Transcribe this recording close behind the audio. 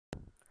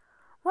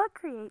What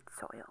creates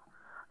soil?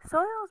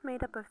 Soil is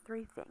made up of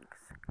three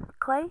things: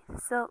 clay,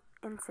 silt,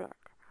 and sand.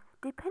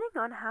 Depending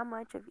on how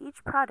much of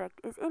each product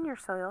is in your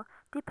soil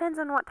depends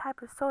on what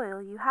type of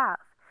soil you have.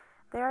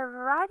 There are a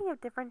variety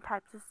of different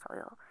types of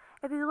soil.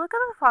 If you look at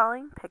the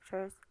following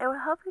pictures, it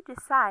will help you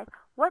decide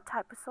what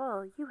type of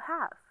soil you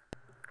have.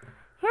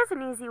 Here's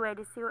an easy way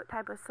to see what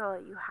type of soil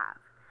you have.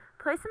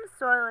 Place some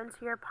soil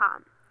into your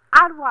palm.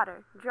 Add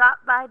water,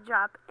 drop by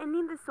drop, and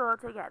knead the soil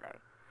together.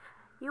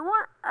 You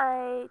want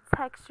a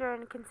texture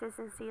and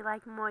consistency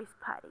like moist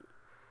putty.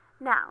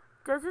 Now,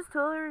 does the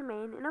soil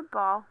remain in a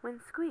ball when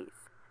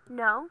squeezed?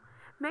 No.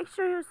 Make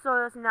sure your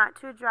soil is not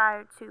too dry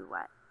or too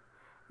wet.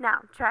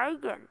 Now, try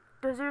again.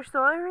 Does your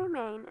soil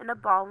remain in a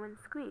ball when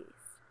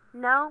squeezed?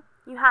 No,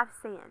 you have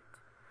sand.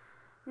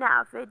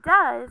 Now, if it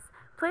does,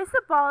 place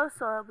the ball of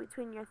soil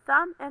between your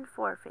thumb and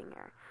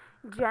forefinger,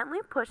 gently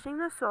pushing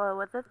the soil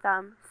with the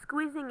thumb,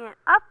 squeezing it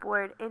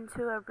upward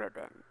into a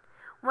ribbon.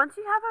 Once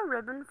you have a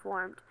ribbon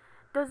formed,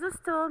 does the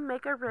soil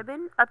make a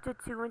ribbon up to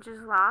 2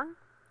 inches long?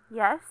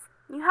 Yes,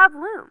 you have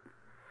loam.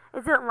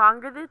 Is it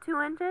longer than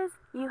 2 inches?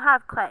 You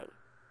have clay.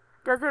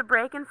 Does it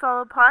break and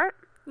fall apart?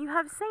 You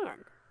have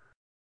sand.